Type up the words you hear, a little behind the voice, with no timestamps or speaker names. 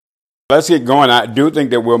Let's get going. I do think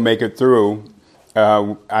that we'll make it through.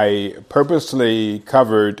 I purposely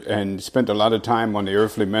covered and spent a lot of time on the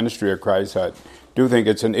earthly ministry of Christ. I do think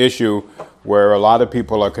it's an issue where a lot of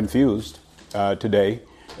people are confused today.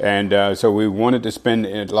 And so we wanted to spend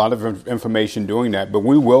a lot of information doing that. But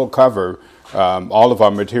we will cover all of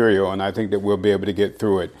our material, and I think that we'll be able to get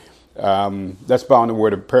through it. Let's bow in the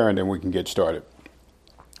word of prayer, and then we can get started.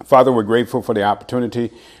 Father, we're grateful for the opportunity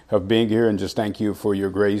of being here, and just thank you for your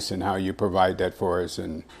grace and how you provide that for us.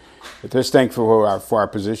 And just thankful for our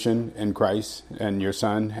position in Christ and your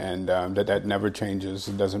Son, and that never changes.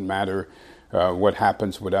 It doesn't matter what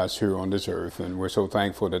happens with us here on this earth. And we're so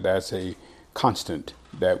thankful that that's a constant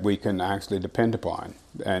that we can actually depend upon.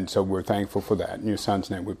 And so we're thankful for that. In your Son's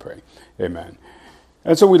name we pray. Amen.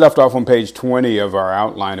 And so we left off on page 20 of our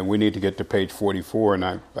outline, and we need to get to page 44, and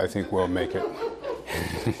I think we'll make it.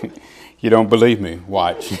 You don't believe me?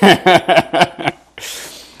 Watch.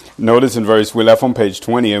 Notice in verse, we left on page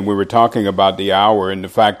 20, and we were talking about the hour and the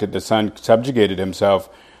fact that the Son subjugated himself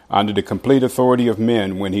under the complete authority of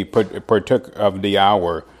men when he partook of the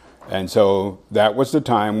hour. And so that was the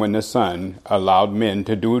time when the Son allowed men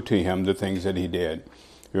to do to him the things that he did.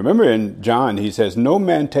 Remember in John, he says, "No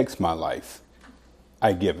man takes my life,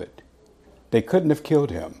 I give it." They couldn't have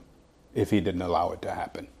killed him if he didn't allow it to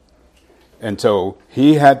happen. And so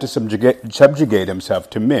he had to subjugate himself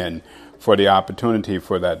to men for the opportunity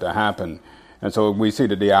for that to happen. And so we see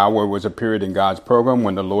that the hour was a period in God's program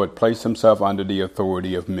when the Lord placed himself under the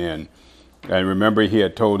authority of men. And remember, he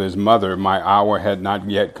had told his mother, "My hour had not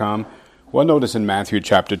yet come." Well, notice in Matthew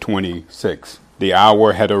chapter 26, the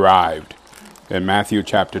hour had arrived. In Matthew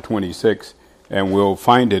chapter 26, and we'll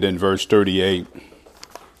find it in verse 38.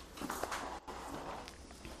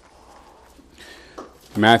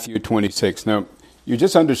 Matthew 26. Now, you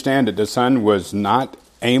just understand that the Son was not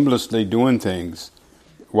aimlessly doing things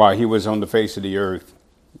while he was on the face of the earth.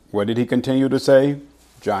 What did he continue to say?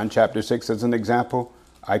 John chapter 6 as an example.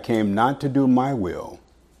 "I came not to do my will,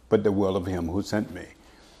 but the will of him who sent me."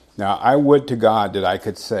 Now, I would to God that I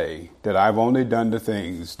could say that I've only done the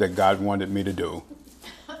things that God wanted me to do.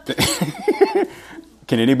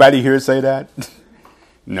 Can anybody here say that?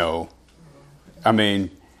 No. I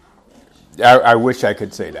mean, I wish I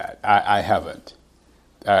could say that. I haven't.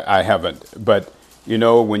 I haven't. But, you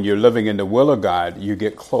know, when you're living in the will of God, you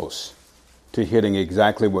get close to hitting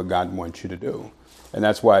exactly what God wants you to do. And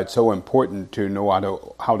that's why it's so important to know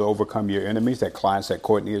how to overcome your enemies. That class that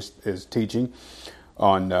Courtney is teaching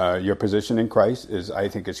on your position in Christ I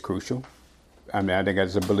think it's crucial. I mean, I think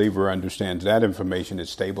as a believer understands that information, it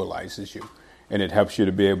stabilizes you. And it helps you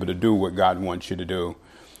to be able to do what God wants you to do.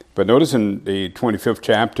 But notice in the 25th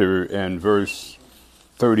chapter and verse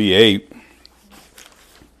 38,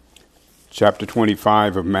 chapter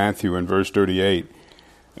 25 of Matthew and verse 38.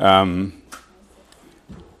 Did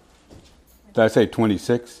I say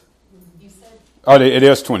 26? You said. Oh, it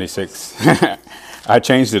is 26. I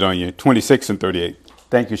changed it on you. 26 and 38.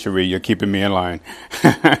 Thank you, Cherie. You're keeping me in line.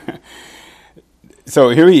 So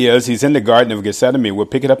here he is. He's in the Garden of Gethsemane. We'll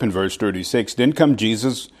pick it up in verse 36. "Then come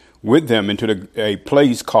Jesus with them into a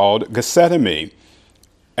place called Gethsemane,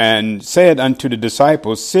 and said unto the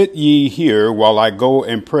disciples, Sit ye here while I go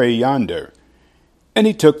and pray yonder. And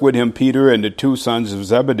he took with him Peter and the two sons of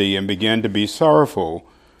Zebedee, and began to be sorrowful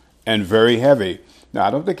and very heavy." Now,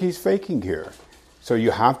 I don't think he's faking here. So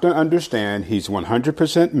you have to understand he's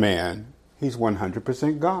 100% man. He's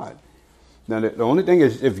 100% God. Now, the only thing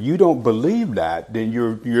is, if you don't believe that, then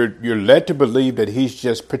you're led to believe that he's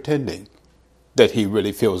just pretending that he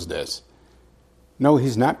really feels this. No,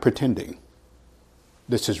 he's not pretending.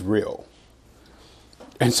 This is real.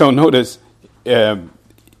 And so notice,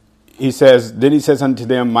 he says unto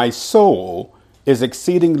them, "My soul is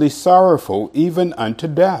exceedingly sorrowful, even unto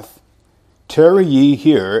death. Tarry ye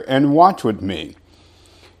here and watch with me."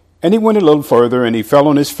 And he went a little further, and he fell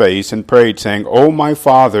on his face and prayed, saying, "O my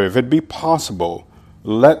Father, if it be possible,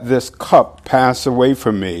 let this cup pass away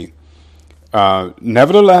from me.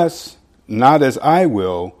 Nevertheless, not as I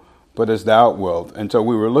will, but as thou wilt." And so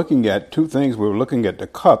we were looking at two things. We were looking at the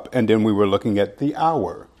cup, and then we were looking at the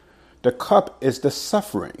hour. The cup is the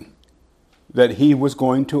suffering that he was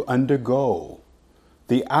going to undergo.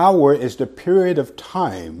 The hour is the period of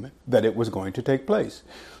time that it was going to take place.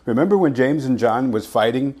 Remember when James and John was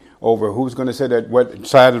fighting over who's going to sit at what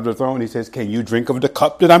side of the throne? He says, "Can you drink of the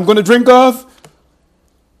cup that I'm going to drink of?"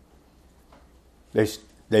 They said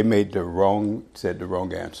the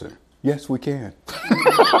wrong answer. Yes, we can.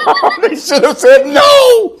 They should have said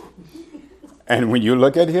no. And when you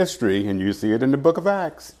look at history and you see it in the book of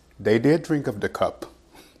Acts, they did drink of the cup,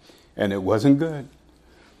 and it wasn't good.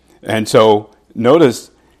 And so notice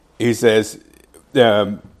He says,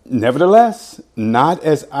 nevertheless, not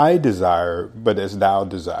as I desire, but as thou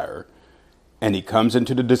desire. And he comes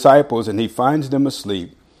into the disciples and he finds them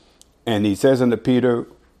asleep. And he says unto Peter,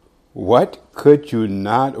 what, could you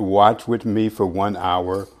not watch with me for 1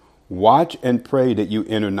 hour? Watch and pray that you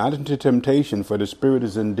enter not into temptation, for the spirit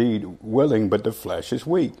is indeed willing, but the flesh is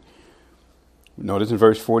weak. Notice in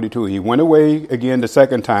verse 42, he went away again the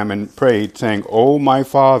second time and prayed, saying, O my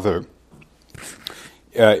Father,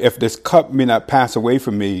 if this cup may not pass away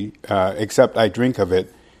from me, except I drink of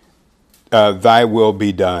it, thy will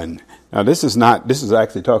be done. Now, this is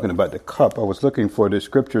actually talking about the cup. I was looking for the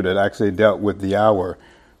scripture that actually dealt with the hour.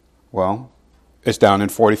 Well, it's down in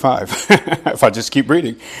 45, if I just keep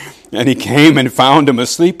reading. And he came and found them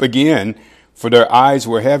asleep again, for their eyes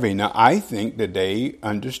were heavy. Now, I think that they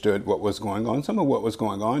understood what was going on, some of what was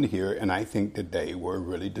going on here, and I think that they were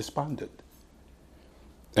really despondent.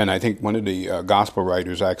 And I think one of the gospel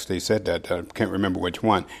writers actually said that. I can't remember which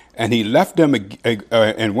one. And he left them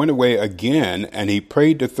and went away again, and he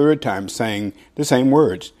prayed the third time, saying the same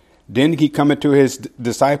words. Then he cometh to his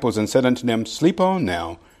disciples and said unto them, sleep on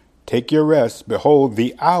now, take your rest. Behold,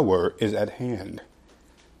 the hour is at hand,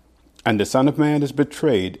 and the Son of Man is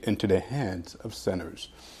betrayed into the hands of sinners.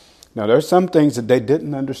 Now, there are some things that they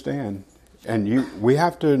didn't understand, and we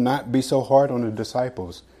have to not be so hard on the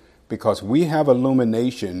disciples, because we have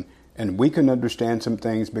illumination and we can understand some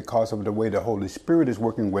things because of the way the Holy Spirit is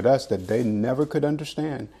working with us that they never could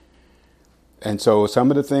understand. And so some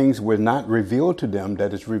of the things were not revealed to them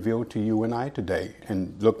that is revealed to you and I today.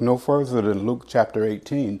 And look no further than Luke chapter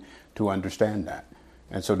 18 to understand that.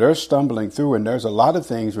 And so they're stumbling through, and there's a lot of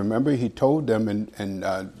things. Remember, he told them in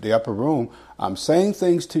the upper room, I'm saying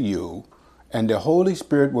things to you, and the Holy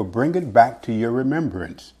Spirit will bring it back to your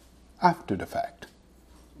remembrance after the fact.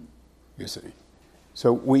 You see.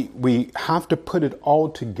 So we have to put it all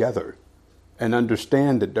together and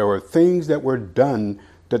understand that there were things that were done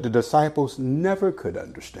that the disciples never could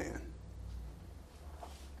understand.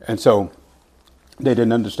 And so they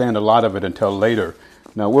didn't understand a lot of it until later.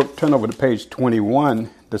 Now we'll turn over to page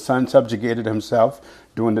 21. The Son subjugated himself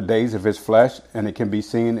during the days of his flesh, and it can be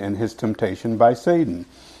seen in his temptation by Satan.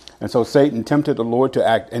 And so Satan tempted the Lord to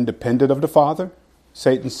act independent of the Father.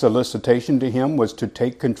 Satan's solicitation to him was to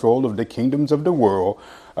take control of the kingdoms of the world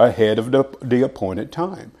ahead of the appointed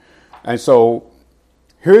time. And so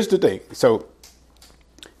here's the thing. So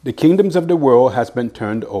the kingdoms of the world has been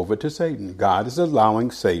turned over to Satan. God is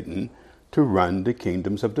allowing Satan to run the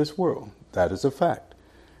kingdoms of this world. That is a fact.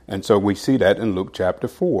 And so we see that in Luke chapter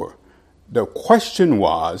 4. The question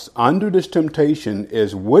was, under this temptation,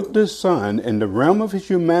 is would the Son, in the realm of his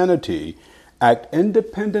humanity, act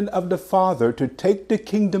independent of the Father to take the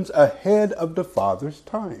kingdoms ahead of the Father's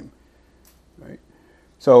time? Right?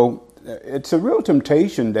 So it's a real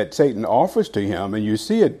temptation that Satan offers to him, and you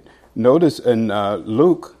see it. Notice in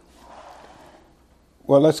Luke.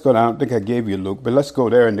 Well, let's go down. I think I gave you Luke, but let's go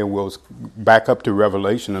there and then we'll back up to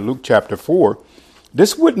Revelation in Luke chapter 4.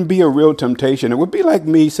 This wouldn't be a real temptation. It would be like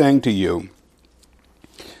me saying to you,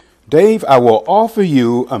 Dave, I will offer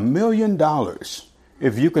you $1 million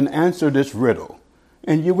if you can answer this riddle.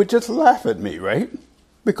 And you would just laugh at me, right?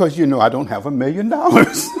 Because you know I don't have $1 million.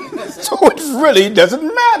 So it really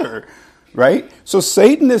doesn't matter, right? So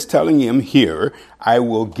Satan is telling him here, I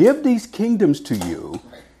will give these kingdoms to you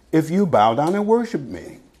if you bow down and worship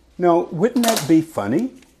me. Now, wouldn't that be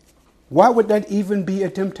funny? Why would that even be a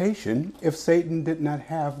temptation if Satan did not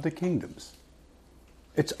have the kingdoms?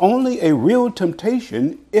 It's only a real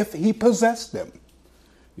temptation if he possessed them,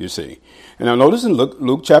 you see. And now notice in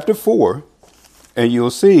Luke chapter 4, and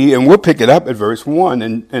you'll see, and we'll pick it up at verse 1,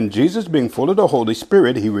 and Jesus, being full of the Holy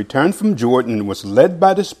Spirit, he returned from Jordan and was led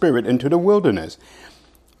by the Spirit into the wilderness.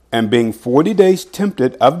 And being 40 days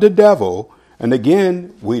tempted of the devil. And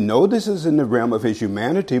again, we know this is in the realm of his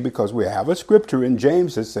humanity because we have a scripture in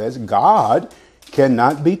James that says God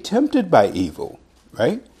cannot be tempted by evil,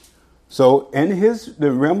 right? So in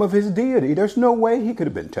the realm of his deity, there's no way he could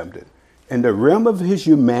have been tempted. In the realm of his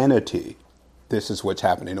humanity, this is what's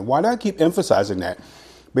happening. And why do I keep emphasizing that?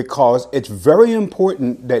 Because it's very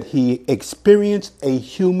important that he experienced a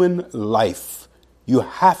human life. You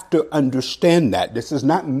have to understand that. This is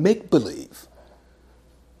not make-believe.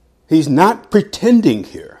 He's not pretending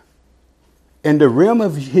here. In the realm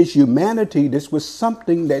of his humanity, this was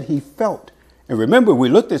something that he felt. And remember, we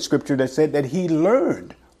looked at scripture that said that he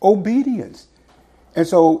learned obedience. And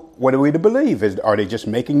so what are we to believe? Are they just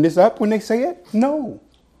making this up when they say it? No.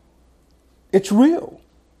 It's real.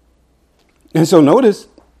 And so notice,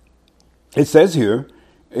 it says here,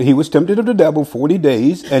 he was tempted of the devil 40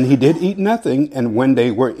 days, and he did eat nothing. And when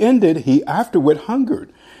they were ended, he afterward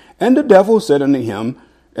hungered. And the devil said unto him,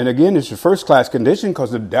 and again, it's a first class condition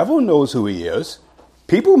because the devil knows who he is.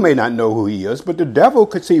 People may not know who he is, but the devil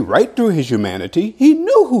could see right through his humanity. He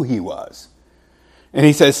knew who he was. And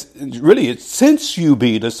he says, really, since you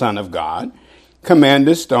be the Son of God, command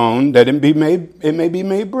this stone that it may be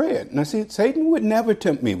made bread. Now, see, Satan would never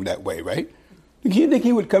tempt me that way, right? You think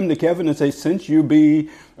he would come to Kevin and say, since you be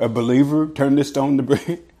a believer, turn this stone to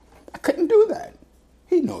bread? I couldn't do that.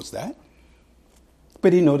 He knows that.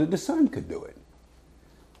 But he knows that the Son could do it.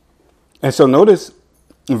 And so notice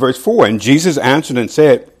in verse 4, and Jesus answered and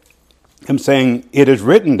said, him saying, it is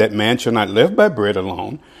written that man shall not live by bread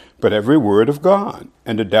alone, but every word of God.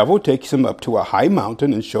 And the devil takes him up to a high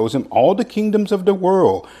mountain and shows him all the kingdoms of the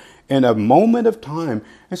world in a moment of time.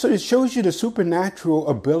 And so it shows you the supernatural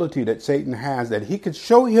ability that Satan has, that he could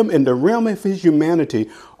show him in the realm of his humanity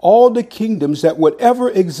all the kingdoms that would ever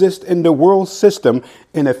exist in the world system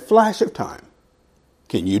in a flash of time.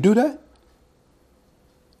 Can you do that?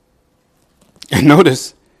 And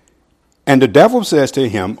notice, and the devil says to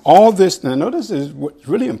him, all this, now notice is what's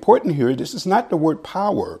really important here. This is not the word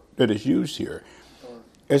power that is used here.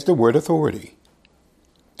 It's the word authority.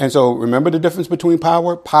 And so remember the difference between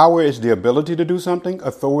power? Power is the ability to do something.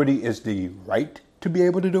 Authority is the right to be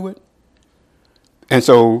able to do it. And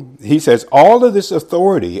so he says, all of this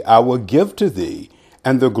authority I will give to thee,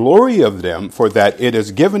 and the glory of them, for that it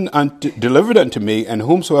is delivered unto me, and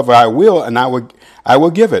whomsoever I will, and I will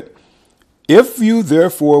give it. If you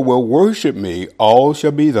therefore will worship me, all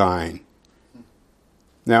shall be thine.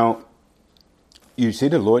 Now, you see,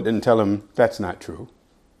 the Lord didn't tell him that's not true.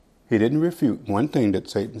 He didn't refute one thing that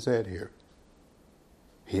Satan said here.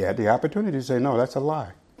 He had the opportunity to say, no, that's a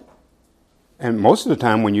lie. And most of the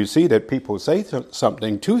time when you see that people say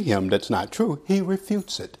something to him that's not true, he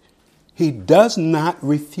refutes it. He does not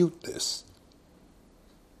refute this.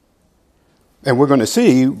 And we're going to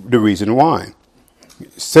see the reason why.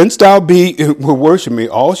 Since thou will worship me,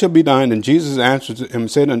 all shall be thine. And Jesus answered him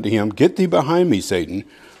and said unto him, get thee behind me, Satan,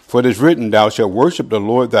 for it is written, thou shalt worship the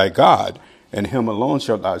Lord thy God, and him alone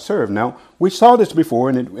shalt thou serve. Now, we saw this before,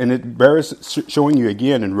 and it bears showing you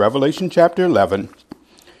again in Revelation chapter 11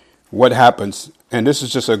 what happens. And this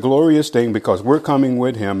is just a glorious thing because we're coming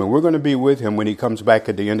with him, and we're going to be with him when he comes back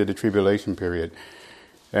at the end of the tribulation period.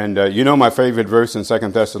 And you know my favorite verse in 2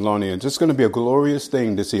 Thessalonians. It's going to be a glorious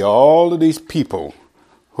thing to see all of these people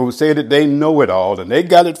who say that they know it all and they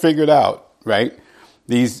got it figured out, right?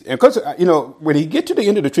 Because, when you get to the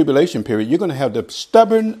end of the tribulation period, you're going to have the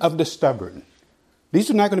stubborn of the stubborn. These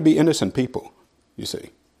are not going to be innocent people, you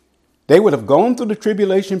see. They would have gone through the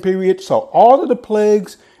tribulation period, saw all of the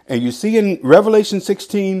plagues, and you see in Revelation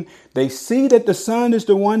 16, they see that the Son is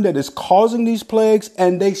the one that is causing these plagues,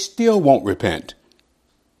 and they still won't repent.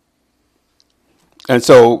 And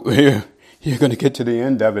so here, you're going to get to the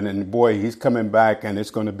end of it, and boy, he's coming back, and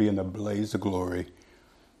it's going to be in a blaze of glory.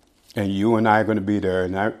 And you and I are going to be there.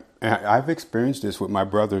 And I've experienced this with my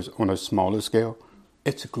brothers on a smaller scale.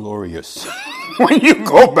 It's glorious. When you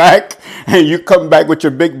go back and you come back with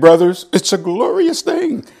your big brothers, it's a glorious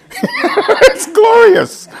thing. It's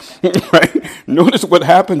glorious. Right? Notice what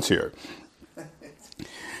happens here.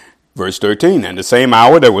 Verse 13, and the same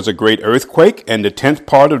hour there was a great earthquake, and the 10th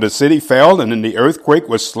part of the city fell, and in the earthquake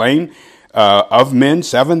was slain of men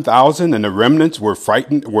 7,000, and the remnants were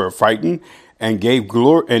frightened, and gave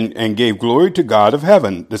glory to God of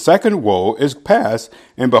heaven. The second woe is past,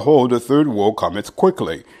 and behold, the third woe cometh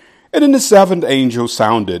quickly. And then the seventh angel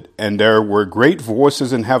sounded, and there were great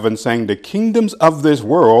voices in heaven, saying, the kingdoms of this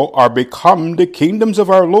world are become the kingdoms of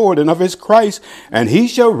our Lord and of his Christ, and he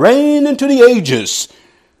shall reign into the ages.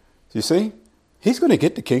 You see, he's going to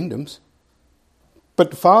get the kingdoms.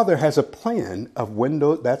 But the Father has a plan of when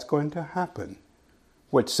that's going to happen.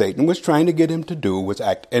 What Satan was trying to get him to do was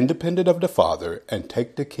act independent of the Father and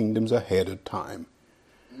take the kingdoms ahead of time.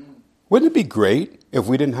 Wouldn't it be great if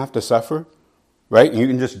we didn't have to suffer, right? And you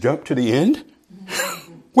can just jump to the end?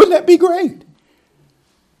 Wouldn't that be great?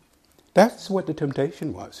 That's what the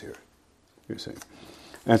temptation was here, you see.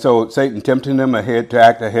 And so Satan tempted them to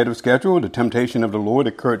act ahead of schedule. The temptation of the Lord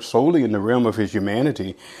occurred solely in the realm of his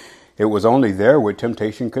humanity. It was only there where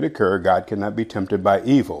temptation could occur. God cannot be tempted by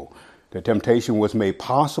evil. The temptation was made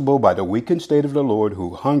possible by the weakened state of the Lord,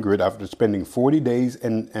 who hungered after spending 40 days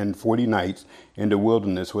and 40 nights in the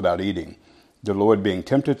wilderness without eating. The Lord being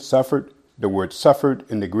tempted suffered. The word suffered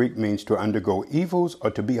in the Greek means to undergo evils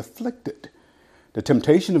or to be afflicted. The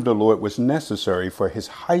temptation of the Lord was necessary for his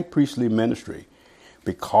high priestly ministry.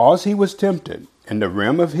 Because he was tempted in the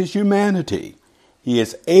realm of his humanity, he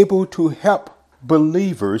is able to help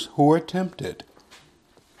believers who are tempted.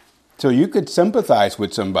 So you could sympathize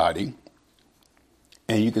with somebody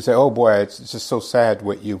And you can say, oh boy, it's just so sad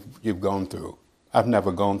what you've gone through. I've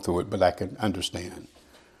never gone through it, but I can understand.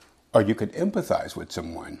 Or you could empathize with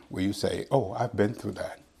someone where you say, oh, I've been through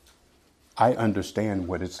that. I understand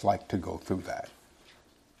what it's like to go through that.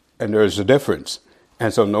 And there's a difference.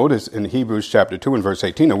 And so notice in Hebrews chapter 2 and verse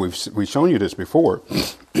 18, and we've shown you this before,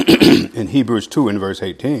 in Hebrews 2 and verse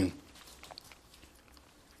 18,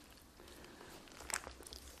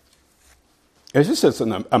 it's just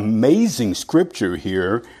an amazing scripture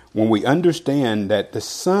here when we understand that the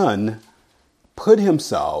Son put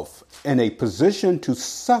himself in a position to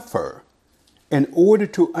suffer in order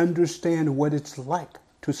to understand what it's like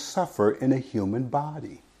to suffer in a human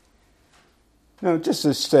body. Now, just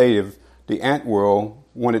to say if the ant world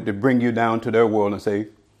wanted to bring you down to their world and say,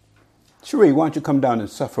 Cherie, why don't you come down and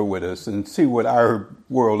suffer with us and see what our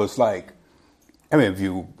world is like? I mean, if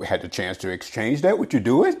you had the chance to exchange that, would you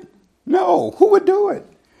do it? No, who would do it?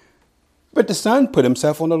 But the Son put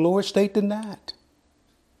himself on a lower state than that.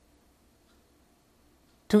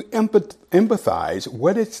 To empathize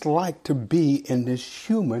what it's like to be in this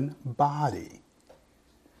human body.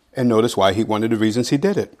 And notice why one of the reasons he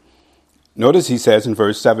did it. Notice he says in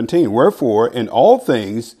verse 17, wherefore in all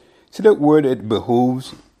things, see that word it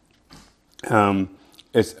behooves,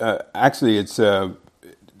 it's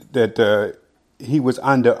that he was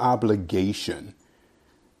under obligation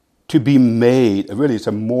to be made, really it's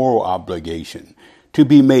a moral obligation, to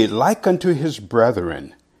be made like unto his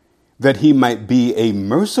brethren, that he might be a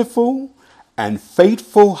merciful and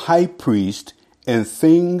faithful high priest in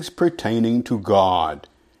things pertaining to God,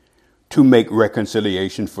 to make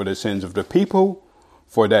reconciliation for the sins of the people,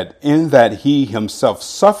 for that in that he himself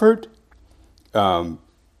suffered,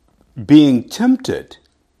 being tempted,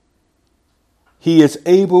 he is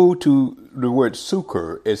able to, the word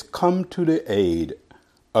succor is come to the aid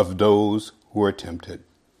of those who are tempted.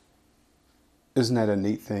 Isn't that a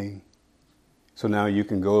neat thing? So now you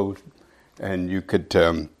can go and you could,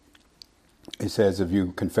 it says if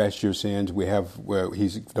you confess your sins,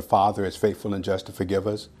 the Father is faithful and just to forgive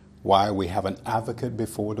us. Why? We have an advocate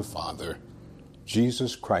before the Father,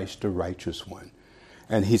 Jesus Christ, the righteous one.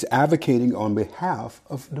 And he's advocating on behalf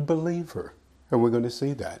of the believer. And we're going to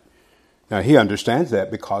see that. Now, he understands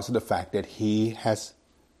that because of the fact that he has,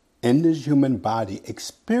 in this human body,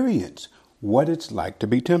 experienced what it's like to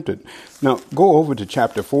be tempted. Now, go over to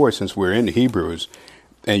chapter 4, since we're in Hebrews,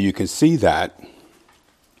 and you can see that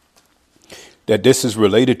this is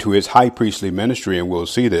related to his high priestly ministry, and we'll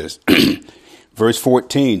see this. Verse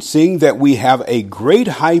 14, seeing that we have a great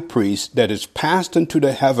high priest that is passed into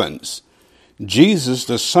the heavens, Jesus,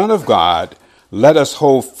 the Son of God, let us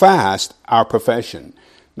hold fast our profession.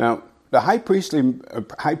 Now, the high priest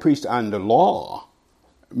under law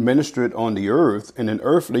ministered on the earth in an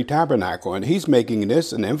earthly tabernacle, and he's making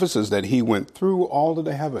this an emphasis that he went through all of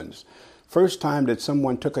the heavens. First time that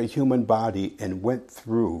someone took a human body and went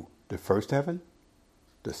through the first heaven,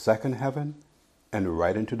 the second heaven, and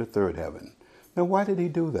right into the third heaven. Now, why did he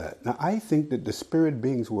do that? Now, I think that the spirit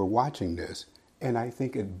beings were watching this, and I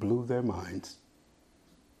think it blew their minds.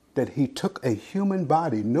 That he took a human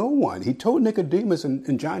body. No one. He told Nicodemus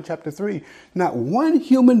in John chapter 3, not one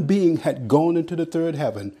human being had gone into the third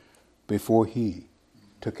heaven before he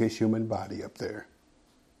took his human body up there.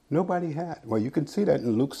 Nobody had. Well, you can see that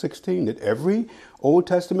in Luke 16, that every Old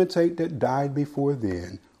Testament saint that died before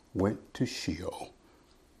then went to Sheol.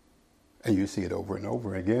 And you see it over and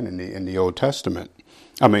over again in the Old Testament.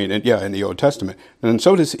 In the Old Testament. And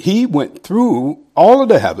so he went through all of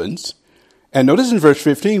the heavens. And notice in verse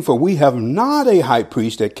 15, for we have not a high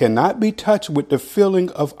priest that cannot be touched with the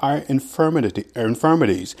feeling of our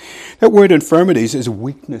infirmities. That word infirmities is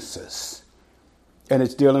weaknesses. And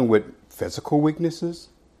it's dealing with physical weaknesses,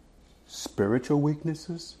 spiritual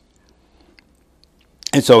weaknesses.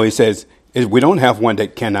 And so he says, we don't have one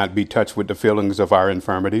that cannot be touched with the feelings of our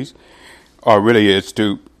infirmities. Or really,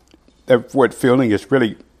 that word feeling is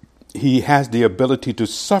really, he has the ability to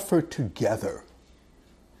suffer together.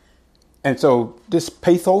 And so this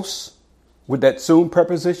pathos, with that soon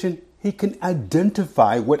preposition, he can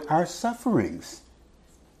identify with our sufferings.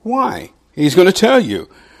 Why? He's going to tell you.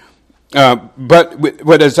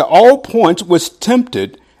 But as all points was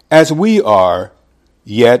tempted as we are,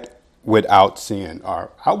 yet without sin.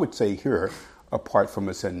 Or I would say here, apart from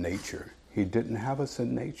a sin nature. He didn't have a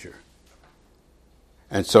sin nature.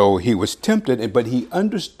 And so he was tempted, but he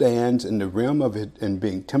understands in the realm of it and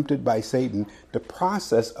being tempted by Satan, the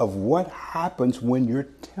process of what happens when you're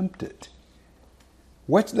tempted.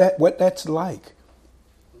 What that's like.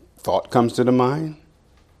 Thought comes to the mind,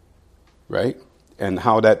 right? And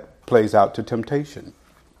how that plays out to temptation.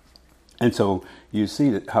 And so you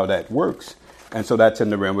see how that works. And so that's in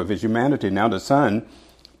the realm of his humanity. Now the Son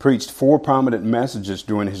preached 4 prominent messages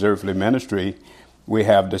during his earthly ministry. We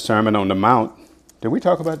have the Sermon on the Mount. Did we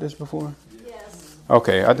talk about this before? Yes.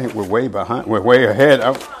 Okay, I think we're way behind. We're way ahead.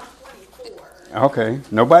 Okay,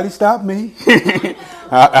 nobody stopped me.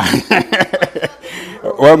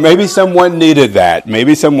 Well, maybe someone needed that.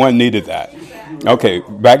 Okay,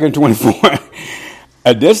 back in 24.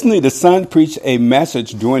 Additionally, the Son preached a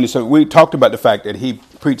message during so we talked about the fact that he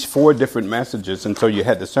preached 4 different messages. And so you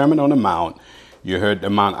had the Sermon on the Mount. You heard the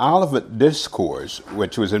Mount Olivet Discourse,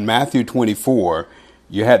 which was in Matthew 24.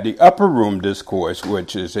 You had the Upper Room Discourse,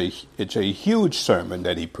 which is a huge sermon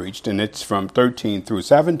that he preached, and it's from 13 through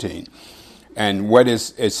 17. And what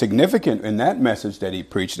is significant in that message that he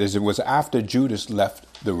preached is it was after Judas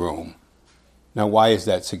left the room. Now, why is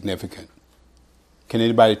that significant? Can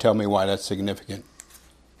anybody tell me why that's significant?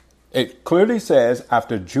 It clearly says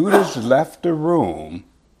after Judas left the room,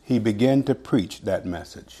 he began to preach that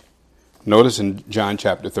message. Notice in John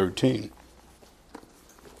chapter 13.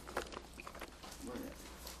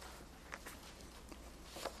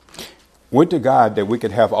 Would to God that we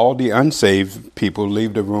could have all the unsaved people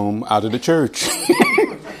leave the room out of the church.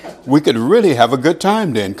 We could really have a good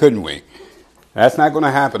time then, couldn't we? That's not going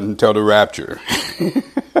to happen until the rapture.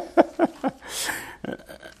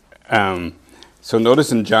 So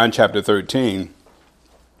notice in John chapter 13,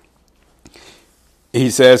 he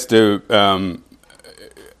says to,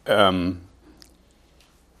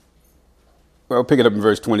 well, pick it up in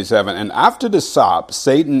verse 27. And after the sop,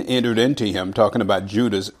 Satan entered into him, talking about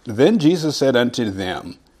Judas. Then Jesus said unto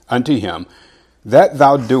him, that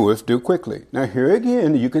thou doest, do quickly. Now here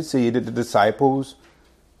again, you can see that the disciples,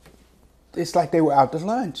 it's like they were out to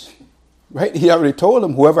lunch. Right? He already told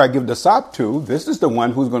them, whoever I give the sop to, this is the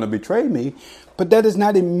one who's going to betray me. But that is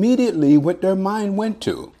not immediately what their mind went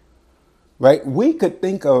to. Right? We could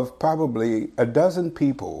think of probably a dozen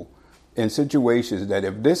people in situations that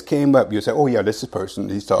if this came up, you say, oh yeah, this is the person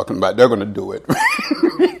he's talking about. They're going to do it.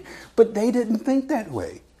 But they didn't think that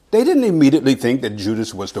way. They didn't immediately think that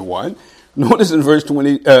Judas was the one. Notice in verse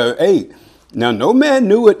 28. Now no man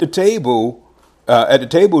knew at the table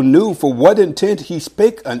knew for what intent he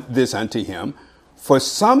spake this unto him. For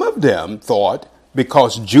some of them thought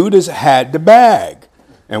because Judas had the bag.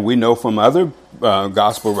 And we know from other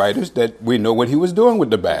gospel writers that we know what he was doing with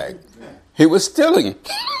the bag. He was stealing.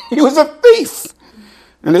 He was a thief.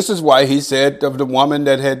 And this is why he said of the woman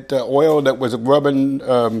that had oil that was rubbing,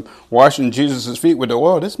 washing Jesus' feet with the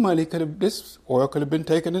oil, this oil could have been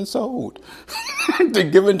taken and sold to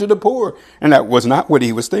given to the poor. And that was not what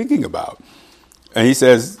he was thinking about. And he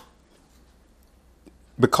says,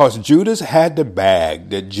 because Judas had the bag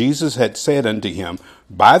that Jesus had said unto him,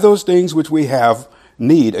 buy those things which we have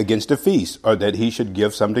need against the feast, or that he should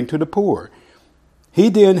give something to the poor. He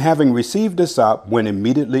then, having received the sop, went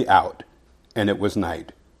immediately out, and it was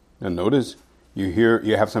night. Now notice, you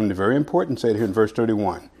have something very important said here in verse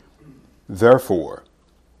 31. Therefore,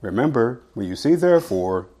 remember, when you see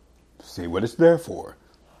therefore, see what it's there for.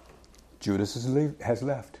 Judas has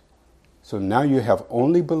left. So now you have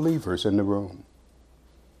only believers in the room.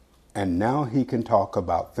 And now he can talk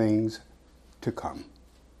about things to come.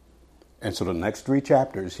 And so the next 3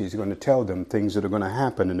 chapters, he's going to tell them things that are going to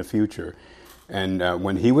happen in the future. And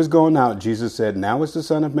when he was going out, Jesus said, now is the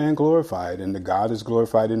Son of Man glorified, and the God is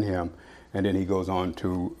glorified in him. And then he goes on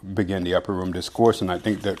to begin the upper room discourse. And I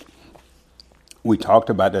think that we talked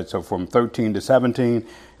about that. So from 13 to 17,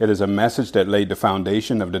 it is a message that laid the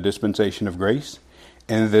foundation of the dispensation of grace.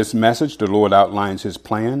 In this message, the Lord outlines his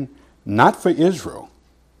plan, not for Israel,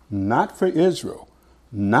 not for Israel,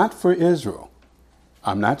 not for Israel.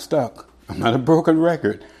 I'm not stuck. I'm not a broken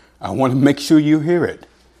record. I want to make sure you hear it.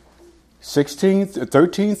 13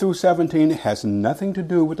 through 17 has nothing to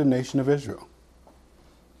do with the nation of Israel,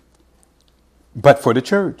 but for the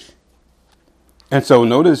church. And so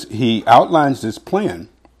notice he outlines this plan.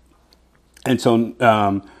 And so,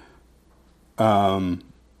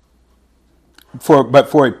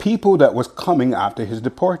 for a people that was coming after his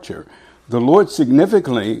departure, the Lord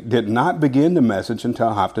significantly did not begin the message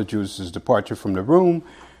until after Jesus' departure from the room.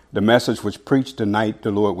 The message was preached the night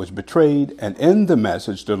the Lord was betrayed, and in the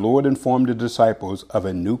message, the Lord informed the disciples of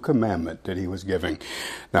a new commandment that he was giving.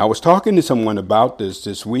 Now, I was talking to someone about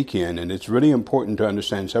this weekend, and it's really important to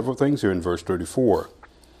understand several things here in verse 34.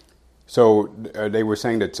 So they were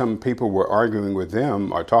saying that some people were arguing with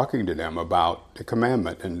them or talking to them about the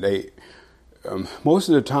commandment, and they most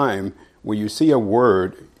of the time, when you see a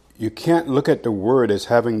word, you can't look at the word as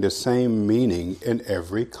having the same meaning in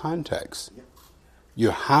every context.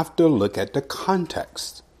 You have to look at the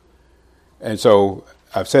context. And so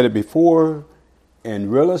I've said it before, In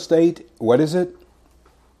real estate, what is it?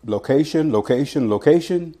 Location, location,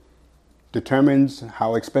 location determines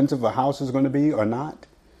how expensive a house is going to be or not.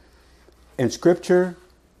 In Scripture,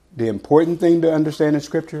 the important thing to understand in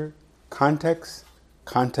Scripture, context,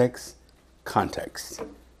 context, context.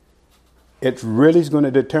 It really is going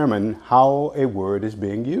to determine how a word is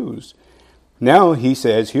being used. Now he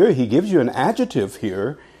says here, he gives you an adjective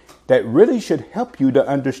here that really should help you to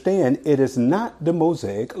understand it is not the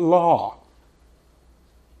Mosaic law.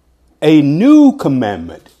 A new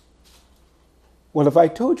commandment. Well, if I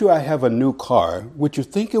told you I have a new car, would you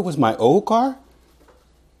think it was my old car?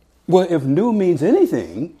 Well, if new means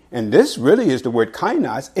anything, and this really is the word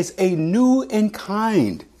kainos, it's a new in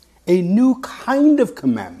kind, a new kind of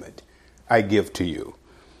commandment I give to you,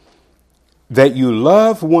 that you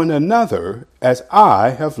love one another as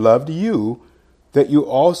I have loved you, that you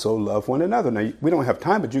also love one another. Now, we don't have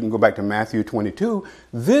time, but you can go back to Matthew 22.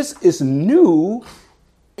 This is new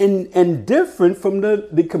and different from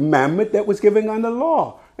the commandment that was given under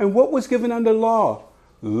law. And what was given under law?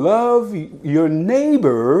 Love your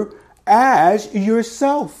neighbor as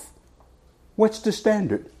yourself. What's the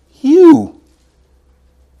standard? You.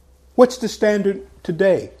 What's the standard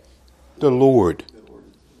today? The Lord.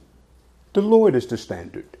 The Lord is the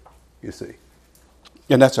standard, you see.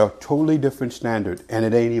 And that's a totally different standard, and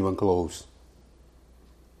it ain't even close.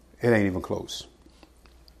 It ain't even close.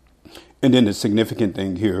 And then the significant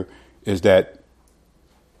thing here is that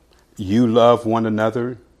you love one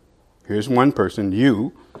another. Here's one person,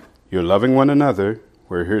 you're loving one another,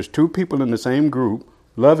 where here's two people in the same group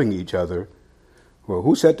loving each other. Well,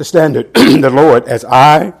 who set the standard? The Lord, as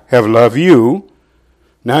I have loved you.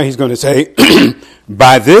 Now he's going to say,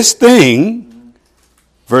 by this thing,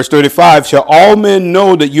 verse 35, shall all men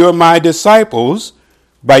know that you're my disciples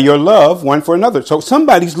by your love one for another. So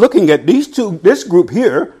somebody's looking at this group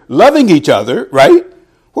here, loving each other, right?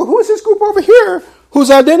 Well, who is this group over here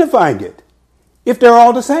who's identifying it? If they're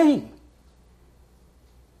all the same.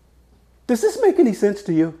 Does this make any sense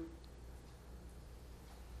to you?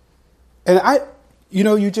 And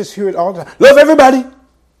you just hear it all the time. Love everybody.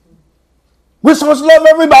 We're supposed to love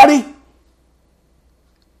everybody.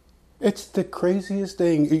 It's the craziest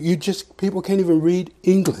thing. People can't even read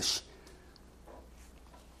English.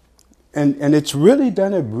 And it's really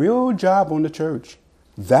done a real job on the church.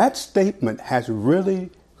 That statement has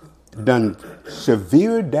really done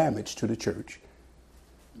severe damage to the church.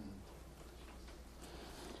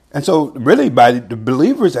 And so really by the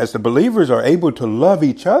believers, as the believers are able to love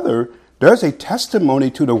each other, there's a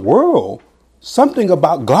testimony to the world, something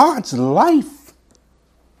about God's life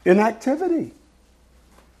in activity.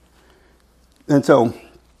 And so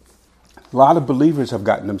a lot of believers have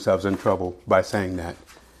gotten themselves in trouble by saying that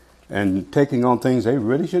and taking on things they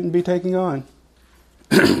really shouldn't be taking on.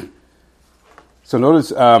 So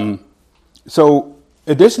notice,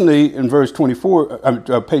 additionally, in verse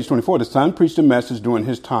 24, page 24, the Son preached a message during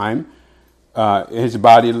his time. His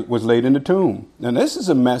body was laid in the tomb. Now, this is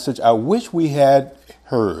a message I wish we had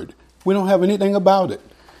heard. We don't have anything about it.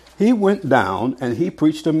 He went down and he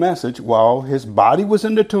preached a message while his body was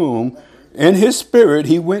in the tomb. In his spirit,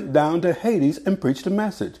 he went down to Hades and preached a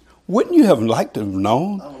message. Wouldn't you have liked to have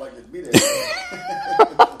known? I would like to be there.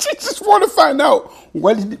 I just want to find out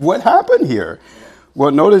what happened here.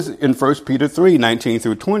 Well, notice in 1 Peter 3, 19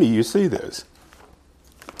 through 20, you see this.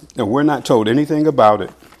 And we're not told anything about it,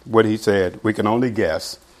 what he said. We can only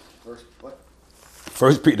guess.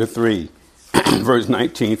 1 Peter 3, verse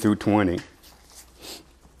 19 through 20.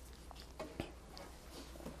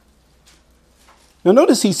 Now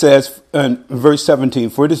notice he says in verse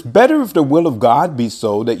 17, for it is better if the will of God be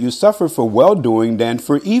so that you suffer for well-doing than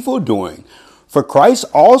for evil-doing. For Christ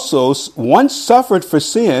also once suffered for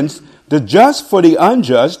sins, the just for the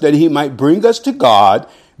unjust, that he might bring us to God,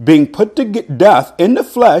 being put to death in the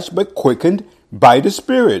flesh, but quickened by the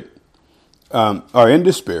Spirit, or in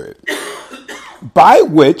the Spirit, by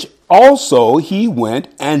which also he went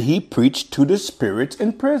and he preached to the spirits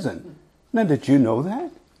in prison. Now, did you know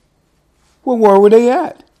that? Well, where were they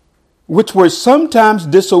at? Which were sometimes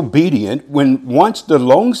disobedient when once the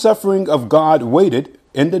long suffering of God waited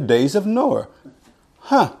in the days of Noah.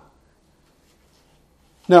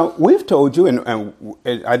 Now, we've told you, and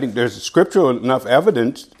I think there's scriptural enough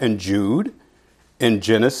evidence in Jude, in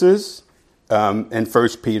Genesis, and 1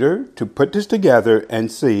 Peter to put this together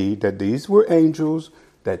and see that these were angels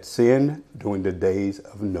that sinned during the days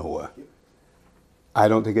of Noah. I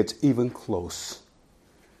don't think it's even close.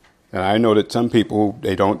 And I know that some people,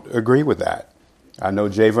 they don't agree with that. I know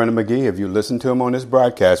J. Vernon McGee, if you listen to him on this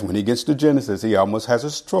broadcast, when he gets to Genesis, he almost has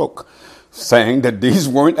a stroke saying that these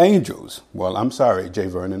weren't angels. Well, I'm sorry, J.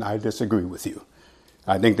 Vernon, I disagree with you.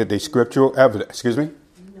 I think that the scriptural evidence, excuse me?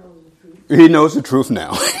 He knows the truth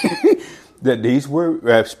now. That these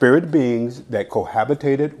were spirit beings that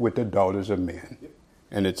cohabitated with the daughters of men.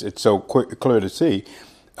 And it's so clear to see.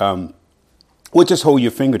 We'll just hold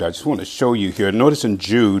your finger there. I just want to show you here. Notice in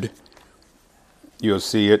Jude, you'll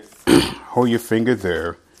see it. Hold your finger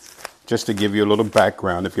there, just to give you a little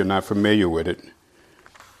background if you're not familiar with it.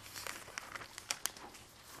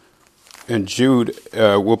 And Jude,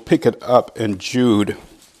 we'll pick it up in Jude.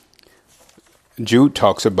 Jude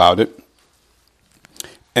talks about it.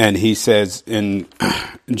 And he says in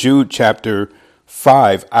Jude chapter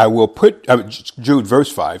 5, Jude verse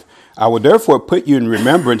 5, I will therefore put you in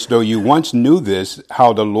remembrance, though you once knew this,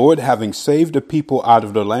 how the Lord, having saved the people out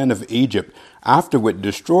of the land of Egypt, afterward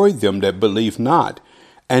destroyed them that believed not,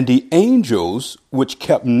 and the angels which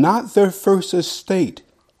kept not their first estate,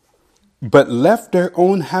 but left their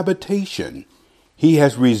own habitation, he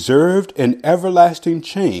has reserved in everlasting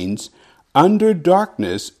chains under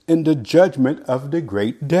darkness in the judgment of the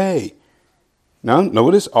great day. Now,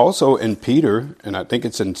 notice also in Peter, and I think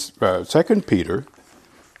it's in 2 Peter,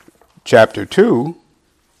 chapter 2,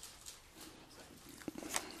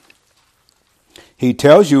 he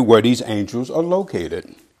tells you where these angels are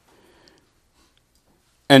located.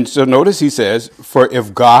 And so notice he says, for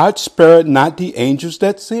if God spared not the angels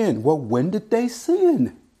that sinned. Well, when did they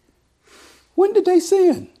sin? When did they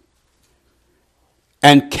sin?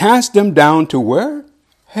 And cast them down to where?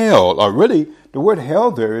 Hell. Or really, the word hell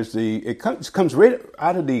there is it comes right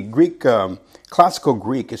out of the Greek, classical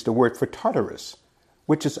Greek. It's the word for Tartarus,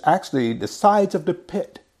 which is actually the sides of the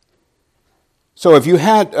pit. So if you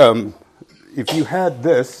had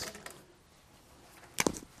this,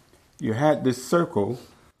 you had this circle,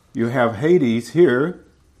 you have Hades here,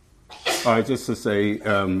 just to say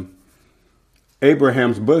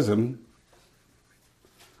Abraham's bosom.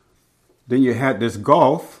 Then you had this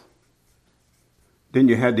gulf. Then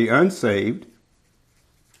you had the unsaved.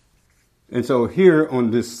 And so here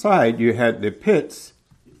on this side, you had the pits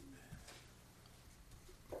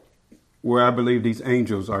where I believe these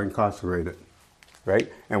angels are incarcerated, right?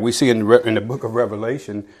 And we see in the book of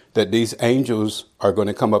Revelation that these angels are going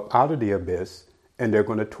to come up out of the abyss and they're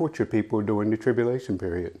going to torture people during the tribulation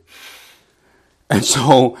period. And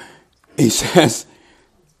so he says,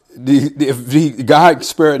 God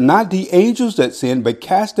spared not the angels that sinned, but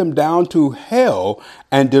cast them down to hell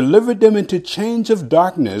and delivered them into chains of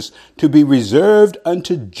darkness to be reserved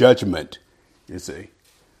unto judgment, you see.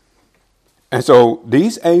 And so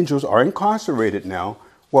these angels are incarcerated now.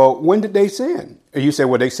 Well, when did they sin? You say,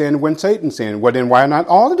 well, they sinned when Satan sinned. Well, then why are not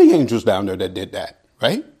all of the angels down there that did that,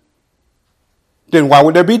 right? Then why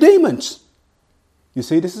would there be demons? You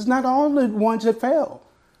see, this is not all the ones that fell.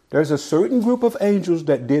 There's a certain group of angels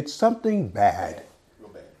that did something bad.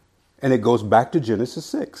 And it goes back to Genesis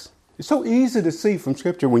 6. It's so easy to see from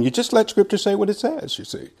Scripture when you just let Scripture say what it says, you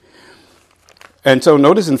see. And so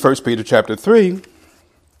notice in 1 Peter chapter 3,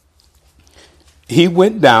 he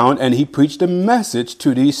went down and he preached a message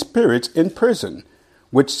to these spirits in prison,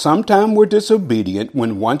 which sometime were disobedient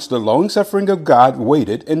when once the long suffering of God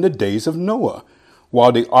waited in the days of Noah,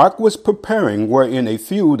 while the ark was preparing, wherein a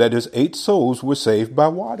few, that is 8 souls, were saved by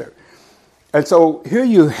water. And so here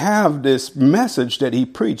you have this message that he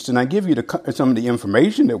preached, and I give you some of the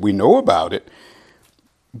information that we know about it,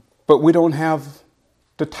 but we don't have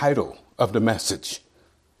the title of the message,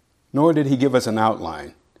 nor did he give us an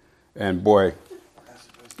outline. And boy,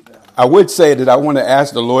 I would say that I want to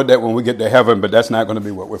ask the Lord that when we get to heaven, but that's not going to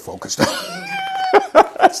be what we're focused on.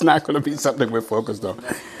 That's not going to be something we're focused on.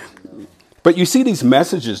 But you see these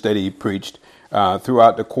messages that he preached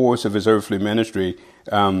throughout the course of his earthly ministry.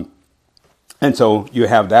 And so you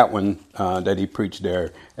have that one that he preached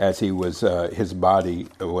there as he was, his body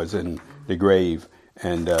was in the grave.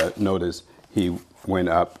 And notice he went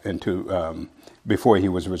up into, before he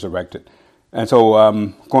was resurrected. And so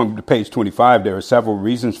going to page 25, there are several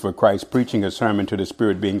reasons for Christ preaching a sermon to the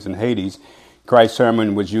spirit beings in Hades. Christ's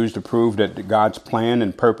sermon was used to prove that God's plan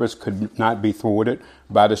and purpose could not be thwarted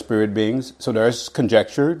by the spirit beings. So there's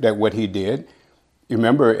conjecture that what he did. You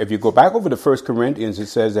remember, if you go back over to 1 Corinthians, it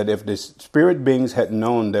says that if the spirit beings had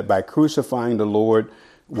known that by crucifying the Lord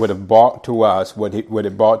would have brought to us what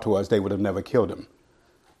it brought to us, they would have never killed him.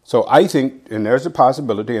 So I think, and there's a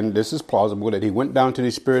possibility, and this is plausible, that he went down to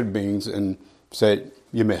these spirit beings and said,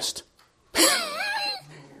 you missed.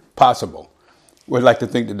 Possible. We'd like to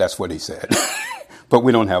think that that's what he said. But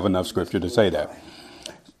we don't have enough scripture to say that.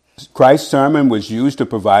 Christ's sermon was used to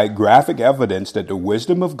provide graphic evidence that the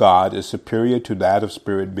wisdom of God is superior to that of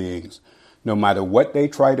spirit beings. No matter what they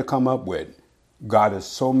try to come up with, God is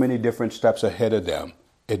so many different steps ahead of them,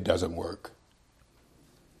 it doesn't work.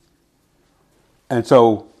 And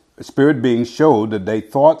so spirit beings showed that they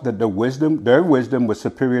thought that their wisdom was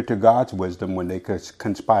superior to God's wisdom when they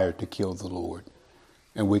conspired to kill the Lord.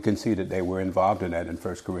 And we can see that they were involved in that in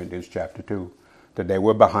 1 Corinthians chapter 2, that they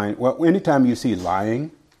were behind. Well, anytime you see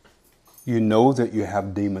lying, you know that you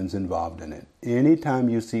have demons involved in it. Anytime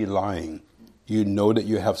you see lying, you know that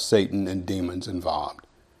you have Satan and demons involved.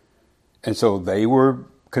 And so they were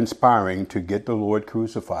conspiring to get the Lord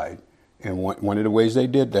crucified. And one of the ways they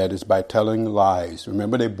did that is by telling lies.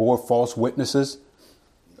 Remember, they bore false witnesses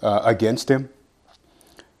against him.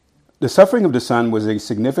 The suffering of the Son was a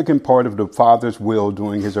significant part of the Father's will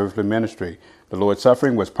during his earthly ministry. The Lord's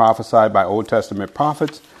suffering was prophesied by Old Testament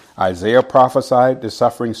prophets. Isaiah prophesied the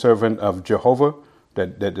suffering servant of Jehovah,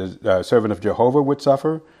 that the servant of Jehovah would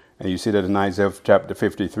suffer. And you see that in Isaiah chapter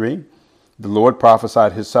 53. The Lord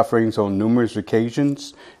prophesied his sufferings on numerous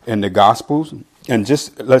occasions in the Gospels. And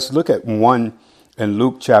just let's look at one in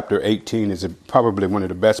Luke chapter 18 is probably one of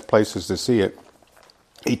the best places to see it.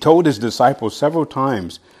 He told his disciples several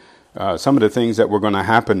times some of the things that were going to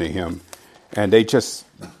happen to him. And they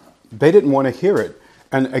didn't want to hear it.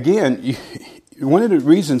 And again, one of the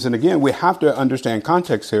reasons, and again, we have to understand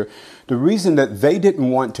context here. The reason that they didn't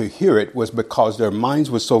want to hear it was because their minds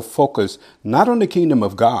were so focused not on the kingdom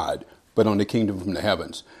of God, but on the kingdom from the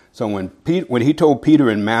heavens. So when he told Peter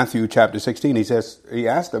in Matthew chapter 16, he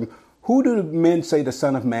asked them, "Who do men say the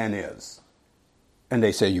Son of Man is?" And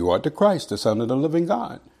they say, "You are the Christ, the Son of the living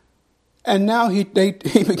God." And now he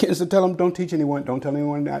begins to tell them, "Don't teach anyone, don't tell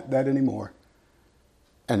anyone that anymore."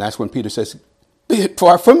 And that's when Peter says, "Be it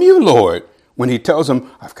far from you, Lord." When he tells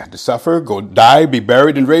them, "I've got to suffer, go die, be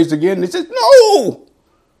buried, and raised again." And he says, "No,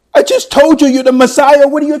 I just told you you're the Messiah.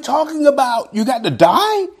 What are you talking about? You got to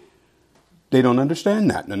die?" They don't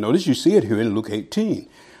understand that. Now notice you see it here in Luke 18,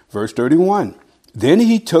 verse 31. Then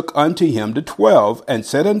he took unto him the 12 and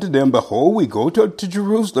said unto them, "Behold, we go to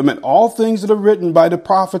Jerusalem, and all things that are written by the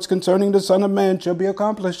prophets concerning the Son of Man shall be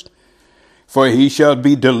accomplished. For he shall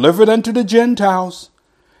be delivered unto the Gentiles,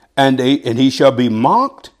 and he shall be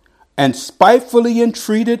mocked, and spitefully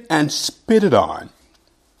entreated, and spitted on.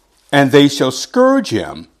 And they shall scourge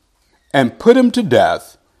him, and put him to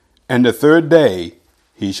death, and the third day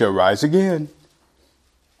he shall rise again."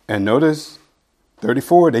 And notice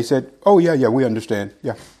 34, they said, "Oh, yeah, we understand.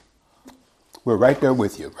 Yeah, we're right there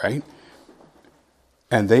with you," right?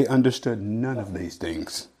 And they understood none of these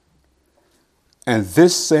things. And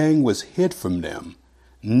this saying was hid from them,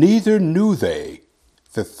 neither knew they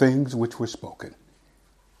the things which were spoken.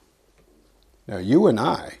 Now, you and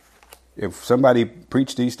I, if somebody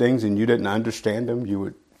preached these things and you didn't understand them, you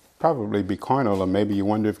would probably be carnal, or maybe you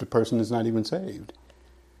wonder if the person is not even saved.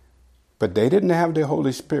 But they didn't have the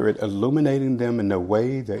Holy Spirit illuminating them in the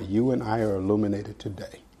way that you and I are illuminated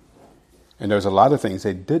today. And there's a lot of things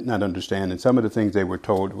they did not understand, and some of the things they were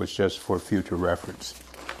told was just for future reference.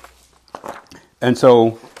 And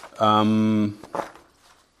so,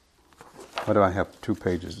 what do I have? 2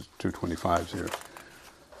 pages, 225s here.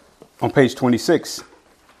 On page 26,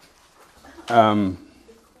 did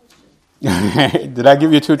I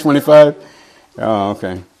give you 225? Oh,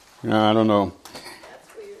 okay. No, I don't know.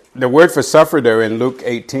 The word for suffer there in Luke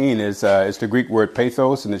 18 is the Greek word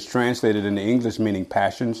pathos, and it's translated into English meaning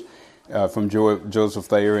passions. From Joseph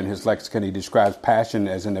Thayer in his lexicon, he describes passion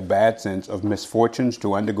as in the bad sense of misfortunes,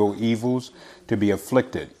 to undergo evils, to be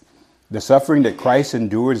afflicted. The suffering that Christ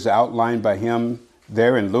endured is outlined by him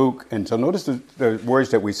there in Luke. And so notice the words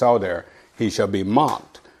that we saw there. He shall be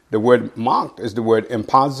mocked. The word mocked is the word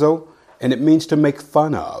impazo, and it means to make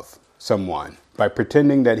fun of someone by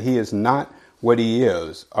pretending that he is not what he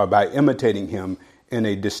is, or by imitating him in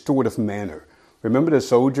a distortive manner. Remember the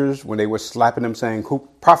soldiers when they were slapping him saying, "Who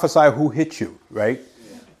prophesy who hit you," right?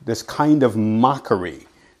 Yeah. This kind of mockery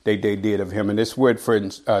they did of him. And this word for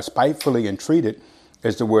spitefully entreated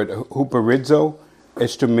is the word huperizo.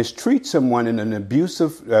 It's to mistreat someone in an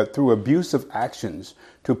through abusive actions,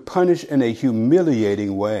 to punish in a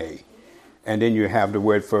humiliating way. And then you have the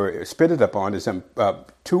word for spitted upon is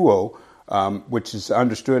tuo, which is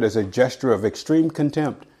understood as a gesture of extreme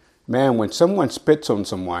contempt. Man, when someone spits on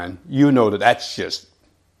someone, you know that's just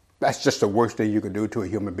the worst thing you could do to a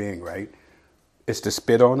human being, right? It's to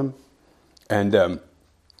spit on them. And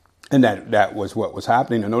that was what was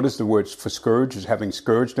happening. And notice the word for scourge is having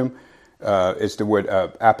scourged him. It's the word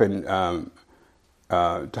apentino,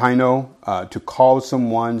 to cause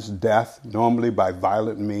someone's death, normally by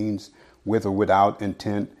violent means, with or without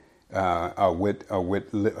intent, without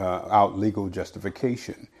legal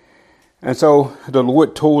justification. And so the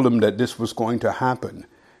Lord told him that this was going to happen,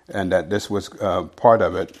 and that this was part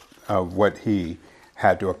of it, of what he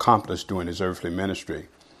had to accomplish during his earthly ministry.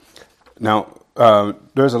 Now,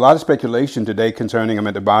 there's a lot of speculation today concerning him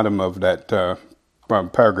at the bottom of that from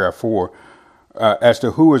paragraph 4 as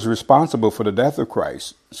to who is responsible for the death of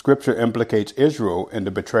Christ. Scripture implicates Israel in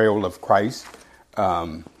the betrayal of Christ,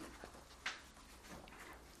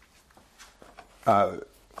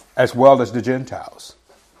 as well as the Gentiles.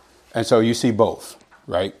 And so you see both,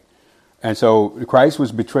 right? And so Christ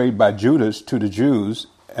was betrayed by Judas to the Jews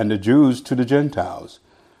and the Jews to the Gentiles.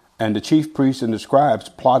 And the chief priests and the scribes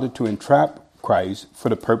plotted to entrap Christ for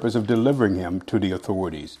the purpose of delivering him to the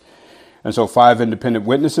authorities. And so 5 independent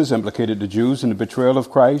witnesses implicated the Jews in the betrayal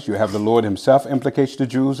of Christ. You have the Lord himself implicates the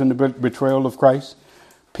Jews in the betrayal of Christ.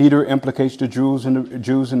 Peter implicates the Jews in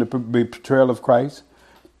the betrayal of Christ.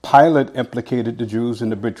 Pilate implicated the Jews in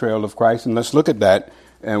the betrayal of Christ. And let's look at that,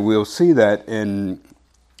 and we'll see that in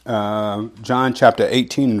John chapter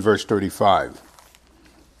 18 and verse 35.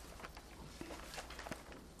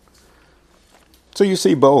 So you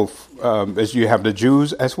see both, as you have the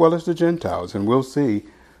Jews as well as the Gentiles, and we'll see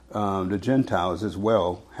the Gentiles as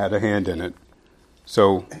well had a hand in it.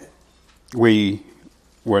 So we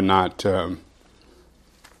were not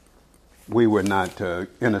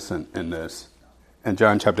innocent in this. In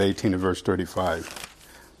John chapter 18 and verse 35.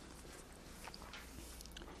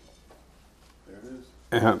 There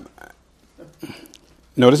it is.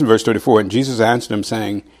 Notice in verse 34, and Jesus answered him,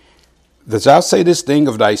 saying, Dost thou say this thing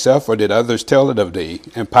of thyself, or did others tell it of thee?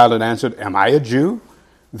 And Pilate answered, Am I a Jew?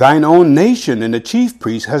 Thine own nation and the chief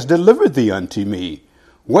priest has delivered thee unto me.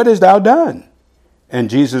 What hast thou done? And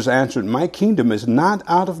Jesus answered, My kingdom is not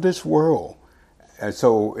out of this world. And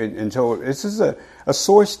so this is a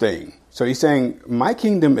source thing. So he's saying, my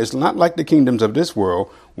kingdom is not like the kingdoms of this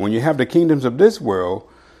world. When you have the kingdoms of this world,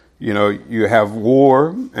 you have war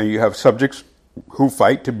and you have subjects who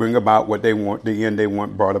fight to bring about what they want, the end they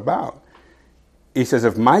want brought about. He says,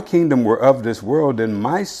 if my kingdom were of this world, then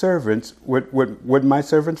my servants would my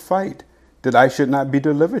servants fight, that I should not be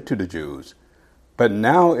delivered to the Jews. But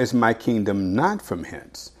now is my kingdom not from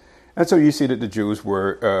hence. And so you see that the Jews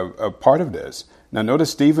were a part of this. Now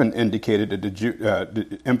notice Stephen indicated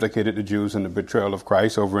that implicated the Jews in the betrayal of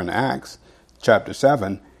Christ over in Acts chapter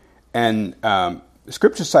 7. And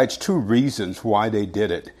Scripture cites 2 reasons why they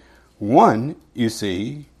did it. One, you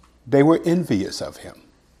see, they were envious of him.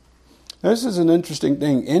 Now, this is an interesting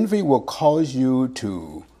thing. Envy will cause you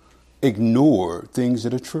to ignore things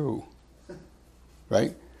that are true,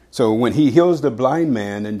 right? So when he heals the blind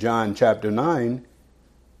man in John chapter 9,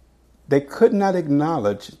 they could not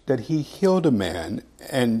acknowledge that he healed a man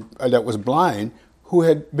that was blind who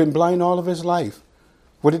had been blind all of his life.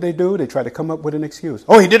 What did they do? They tried to come up with an excuse.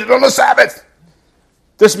 Oh, he did it on the Sabbath.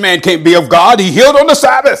 This man can't be of God. He healed on the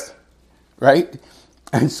Sabbath, right?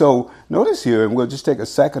 And so notice here, and we'll just take a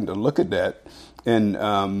second to look at that in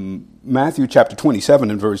Matthew chapter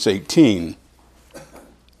 27 and verse 18.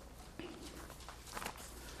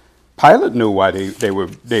 Pilate knew why they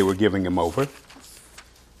were giving him over.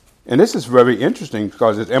 And this is very interesting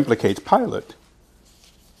because it implicates Pilate.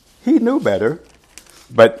 He knew better,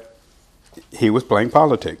 but he was playing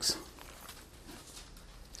politics.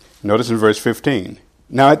 Notice in verse 15.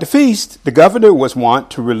 Now at the feast, the governor was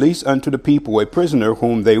wont to release unto the people a prisoner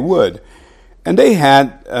whom they would. And they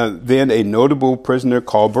had then a notable prisoner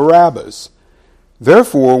called Barabbas.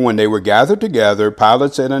 Therefore, when they were gathered together,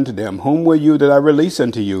 Pilate said unto them, Whom will you that I release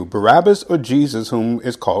unto you, Barabbas or Jesus, whom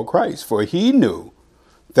is called Christ? For he knew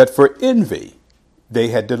that for envy they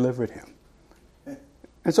had delivered him.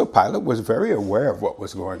 And so Pilate was very aware of what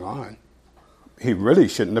was going on. He really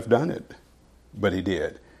shouldn't have done it, but he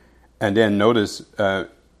did. And then notice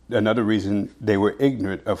another reason, they were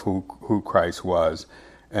ignorant of who Christ was.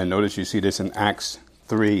 And notice you see this in Acts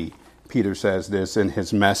 3. Peter says this in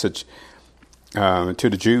his message to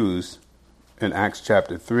the Jews in Acts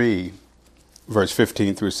chapter 3, verse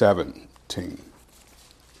 15 through 17.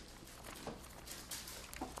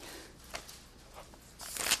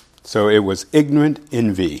 So it was ignorant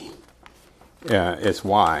envy. It's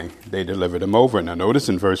why they delivered him over. Now notice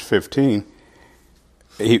in verse 15,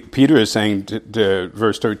 Peter is saying to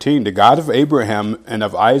verse 13, the God of Abraham and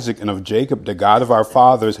of Isaac and of Jacob, the God of our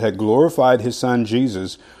fathers, had glorified his son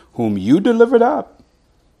Jesus, whom you delivered up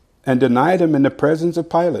and denied him in the presence of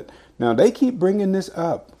Pilate. Now they keep bringing this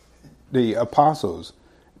up, the apostles.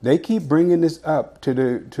 They keep bringing this up to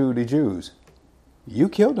the Jews. You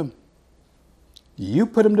killed him. You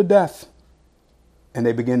put him to death. And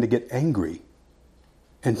they begin to get angry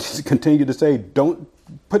and just continue to say, don't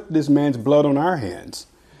put this man's blood on our hands,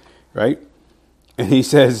 right? And he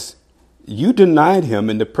says, you denied him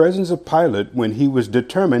in the presence of Pilate when he was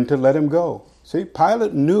determined to let him go. See,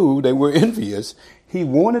 Pilate knew they were envious. He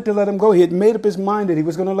wanted to let him go. He had made up his mind that he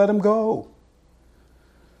was going to let him go.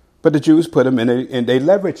 But the Jews put him in and they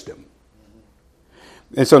leveraged him.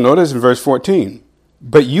 And so notice in verse 14,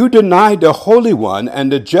 but you denied the Holy One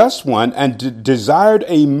and the Just One and desired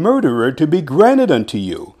a murderer to be granted unto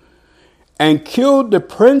you, and killed the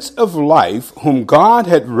Prince of Life, whom God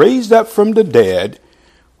had raised up from the dead,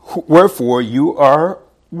 wherefore you are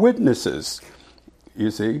witnesses. You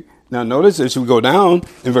see? Now notice as we go down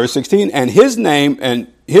in verse 16, and his name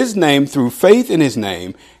through faith in his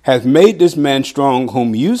name hath made this man strong,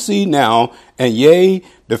 whom you see now, and yea,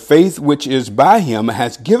 the faith which is by him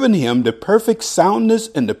has given him the perfect soundness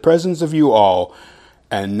in the presence of you all.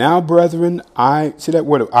 And now, brethren, I see that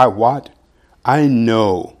word, I what? I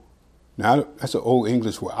know. Now, that's an old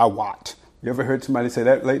English word, I what. You ever heard somebody say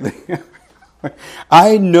that lately?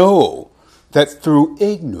 I know that through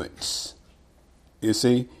ignorance, you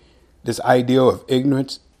see, this idea of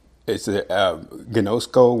ignorance, it's a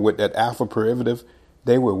gnosko with that alpha privative.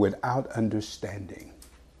 They were without understanding.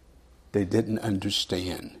 They didn't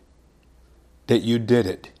understand that you did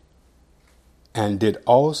it, and did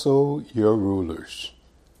also your rulers.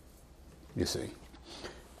 You see.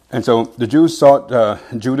 And so the Jews sought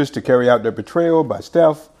Judas to carry out their betrayal by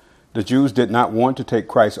stealth. The Jews did not want to take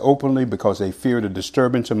Christ openly because they feared a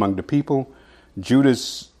disturbance among the people.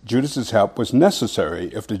 Judas's help was necessary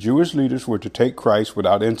if the Jewish leaders were to take Christ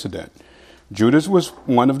without incident. Judas was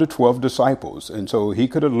one of the 12 disciples, and so he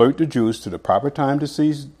could alert the Jews to the proper time to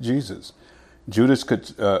seize Jesus. Judas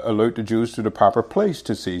could alert the Jews to the proper place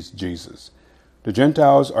to seize Jesus. The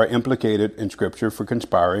Gentiles are implicated in Scripture for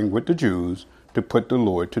conspiring with the Jews to put the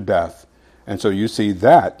Lord to death. And so you see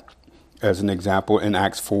that as an example in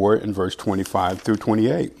Acts 4 in verse 25 through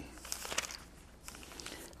 28.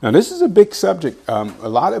 Now, this is a big subject. A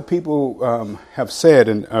lot of people have said,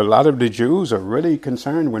 and a lot of the Jews are really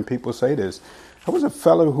concerned when people say this. There was a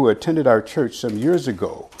fellow who attended our church some years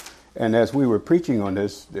ago, and as we were preaching on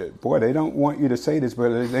this, boy, they don't want you to say this, but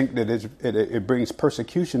they think that it brings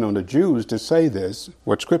persecution on the Jews to say this,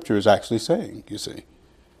 what Scripture is actually saying, you see.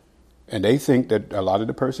 And they think that a lot of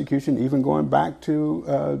the persecution, even going back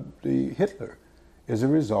to the Hitler, is a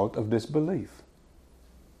result of this belief.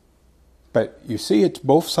 But you see, it's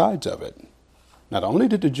both sides of it. Not only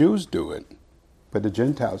did the Jews do it, but the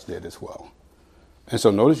Gentiles did as well. And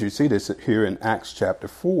so notice you see this here in Acts chapter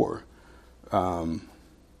 4. What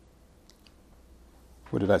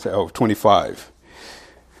did I say? 25.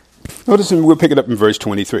 Notice, and we'll pick it up in verse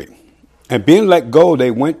 23. And being let go,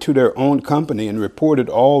 they went to their own company and reported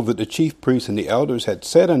all that the chief priests and the elders had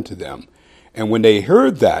said unto them. And when they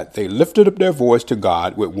heard that, they lifted up their voice to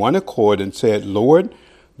God with one accord and said, Lord,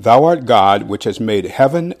 Thou art God, which has made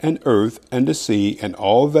heaven and earth and the sea and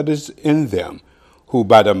all that is in them, who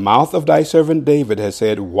by the mouth of thy servant David has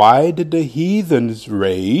said, Why did the heathens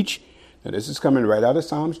rage? Now this is coming right out of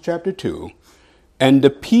Psalms chapter 2. And the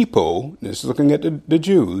people, this is looking at the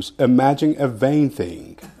Jews, imagine a vain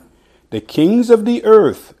thing. The kings of the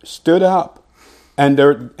earth stood up, and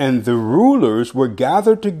the rulers were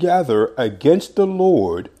gathered together against the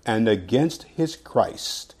Lord and against his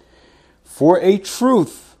Christ. For a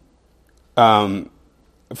truth,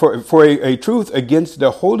 for a truth against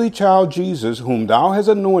the holy child Jesus, whom thou hast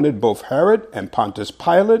anointed, both Herod and Pontius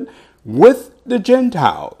Pilate, with the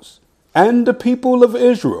Gentiles and the people of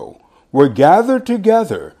Israel, were gathered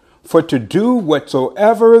together for to do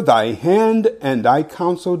whatsoever thy hand and thy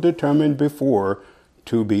counsel determined before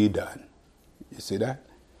to be done. You see that?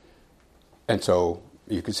 And so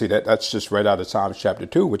you can see that that's just right out of Psalms chapter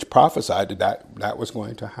 2, which prophesied that was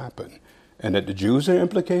going to happen. And that the Jews are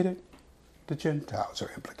implicated, the Gentiles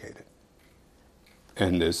are implicated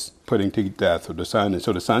in this putting to death of the Son. And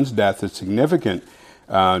so the Son's death is significant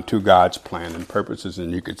to God's plan and purposes,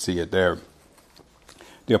 and you could see it there.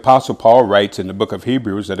 The Apostle Paul writes in the book of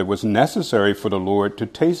Hebrews that it was necessary for the Lord to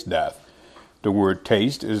taste death. The word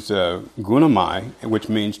taste is gunomai, which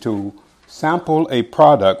means to sample a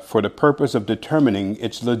product for the purpose of determining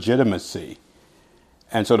its legitimacy.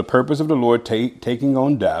 And so the purpose of the Lord taking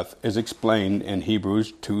on death is explained in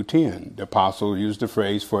Hebrews 2:10. The apostle used the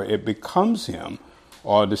phrase, for it becomes him,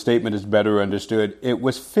 or the statement is better understood, it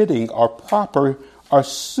was fitting or proper or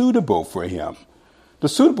suitable for him. The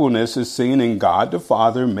suitableness is seen in God the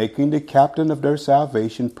Father making the captain of their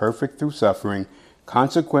salvation perfect through suffering.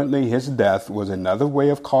 Consequently, his death was another way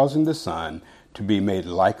of causing the Son to be made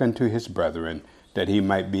like unto his brethren, that he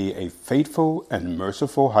might be a faithful and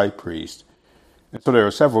merciful high priest. And so there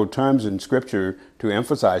are several terms in Scripture to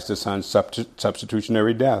emphasize the Son's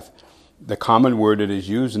substitutionary death. The common word that is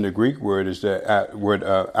used in the Greek word is the word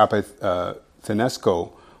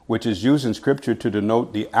apathenesko, which is used in Scripture to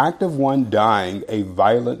denote the act of one dying a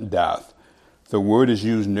violent death. The word is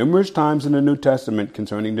used numerous times in the New Testament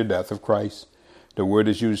concerning the death of Christ. The word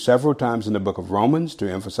is used several times in the book of Romans to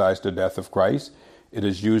emphasize the death of Christ. It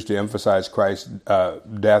is used to emphasize Christ's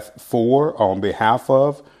death for, or on behalf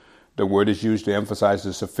of. The word is used to emphasize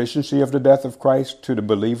the sufficiency of the death of Christ to the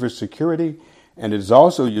believer's security. And it is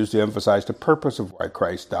also used to emphasize the purpose of why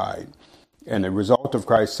Christ died. And the result of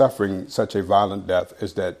Christ suffering such a violent death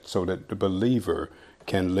is that so that the believer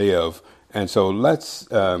can live. And so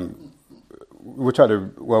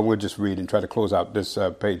we'll just read and try to close out this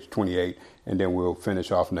page 28, and then we'll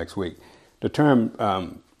finish off next week. The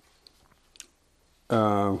term,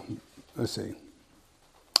 let's see.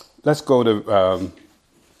 Let's go to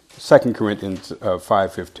 2 Corinthians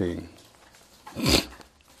 5:15.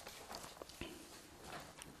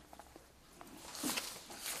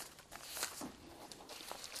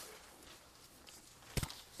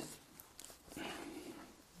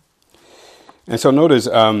 And so notice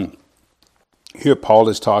here Paul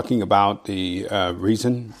is talking about the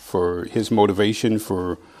reason for his motivation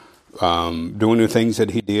for doing the things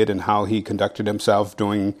that he did and how he conducted himself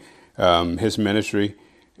during his ministry.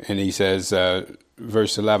 And he says,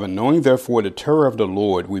 verse 11, knowing therefore the terror of the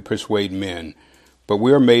Lord, we persuade men, but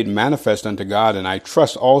we are made manifest unto God, and I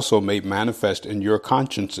trust also made manifest in your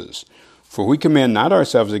consciences. For we commend not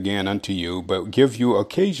ourselves again unto you, but give you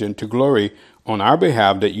occasion to glory on our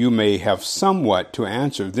behalf, that you may have somewhat to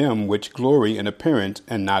answer them which glory in appearance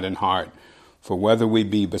and not in heart. For whether we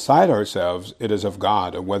be beside ourselves, it is of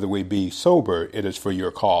God, or whether we be sober, it is for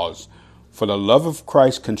your cause. For the love of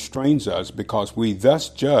Christ constrains us, because we thus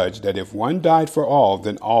judge that if one died for all,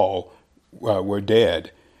 then all were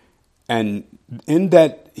dead. And in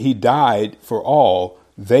that he died for all,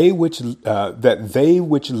 they which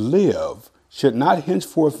live should not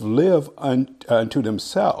henceforth live unto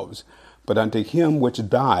themselves, but unto him which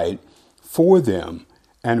died for them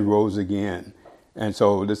and rose again. And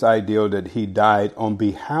so this idea that he died on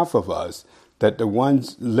behalf of us, that the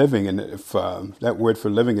ones living, and if that word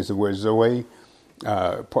for living is the word zoe,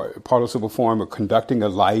 participle form of conducting a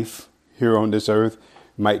life here on this earth,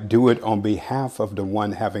 might do it on behalf of the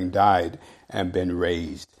one having died and been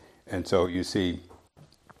raised. And so you see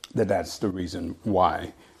that that's the reason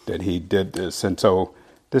why that he did this. And so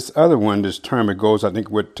this other one, this term, it goes, I think,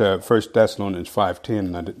 with 1 Thessalonians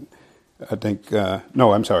 5:10. I think,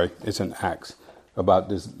 no, I'm sorry, it's in Acts, about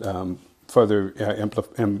this further, I'll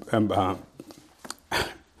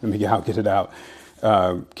get it out,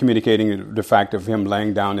 communicating the fact of him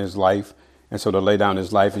laying down his life. And so to lay down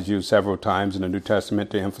his life is used several times in the New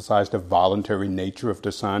Testament to emphasize the voluntary nature of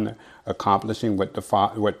the Son, accomplishing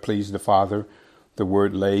what pleased the Father. The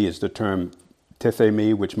word lay is the term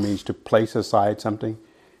tithemi, which means to place aside something.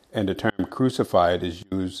 And the term crucified is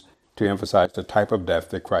used to emphasize the type of death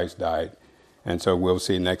that Christ died. And so we'll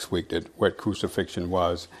see next week what crucifixion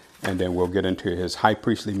was. And then we'll get into his high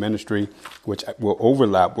priestly ministry, which will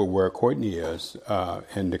overlap with where Courtney is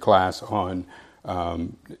in the class on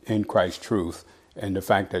in Christ's truth, and the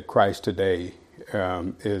fact that Christ today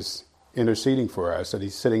is interceding for us, that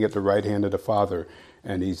he's sitting at the right hand of the Father,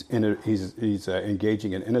 and he's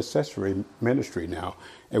engaging in intercessory ministry now,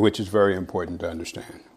 which is very important to understand.